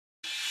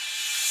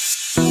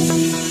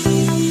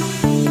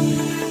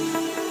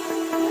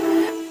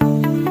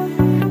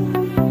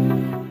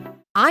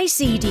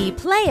ICD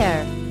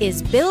Player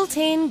is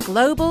built-in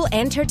global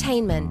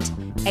entertainment,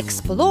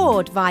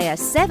 explored via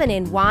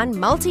 7-in-1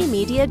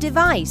 multimedia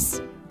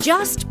device.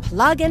 Just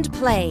plug and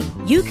play.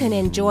 You can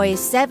enjoy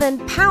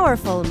 7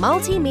 powerful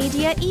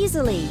multimedia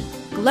easily.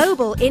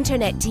 Global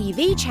internet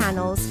TV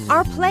channels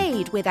are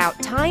played without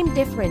time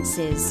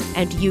differences,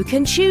 and you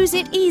can choose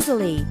it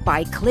easily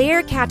by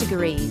clear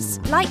categories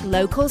like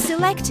Local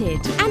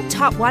Selected and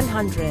Top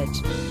 100.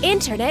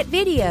 Internet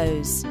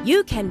videos.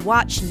 You can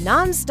watch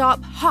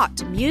non-stop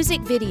hot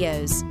music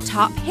videos,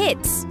 top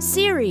hits,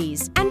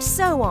 series, and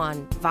so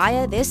on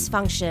via this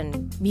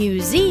function.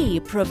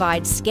 MUZEE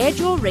provides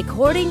schedule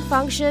recording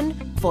function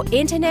for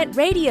internet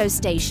radio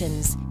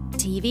stations,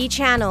 TV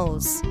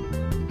channels.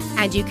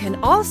 And you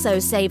can also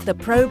save the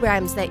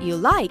programs that you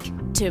like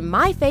to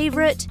My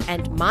Favorite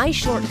and My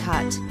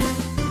Shortcut.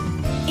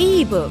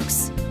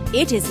 E-books.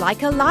 It is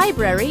like a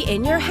library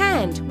in your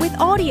hand with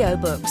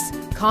audiobooks,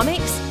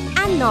 comics,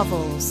 and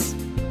novels.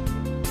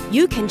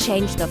 You can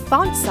change the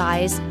font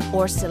size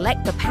or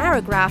select the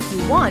paragraph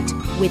you want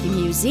with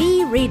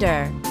MUZEE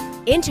Reader.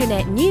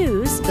 Internet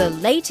news, the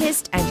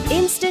latest and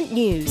instant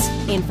news,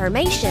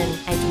 information,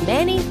 and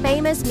many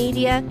famous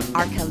media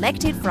are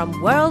collected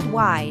from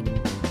worldwide.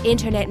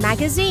 Internet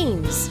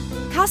magazines.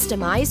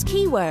 Customize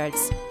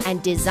keywords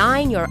and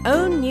design your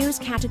own news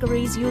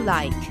categories you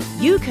like.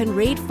 You can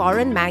read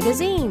foreign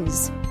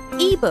magazines,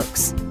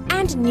 e-books,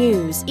 and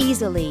news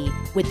easily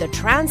with the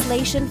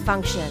translation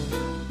function.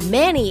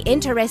 Many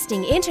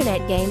interesting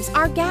internet games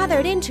are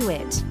gathered into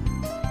it.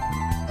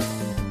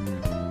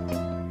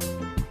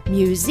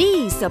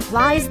 MUZEE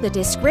supplies the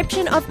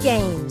description of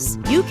games.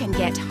 You can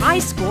get high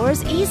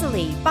scores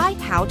easily by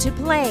how to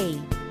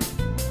play.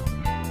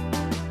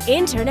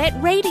 Internet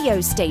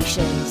radio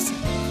stations.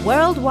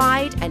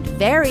 Worldwide and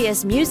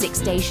various music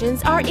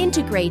stations are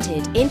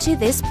integrated into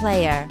this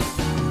player.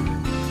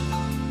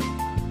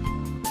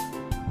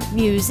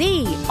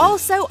 MUZEE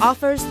also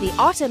offers the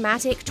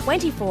automatic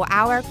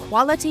 24-hour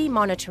quality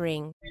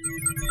monitoring.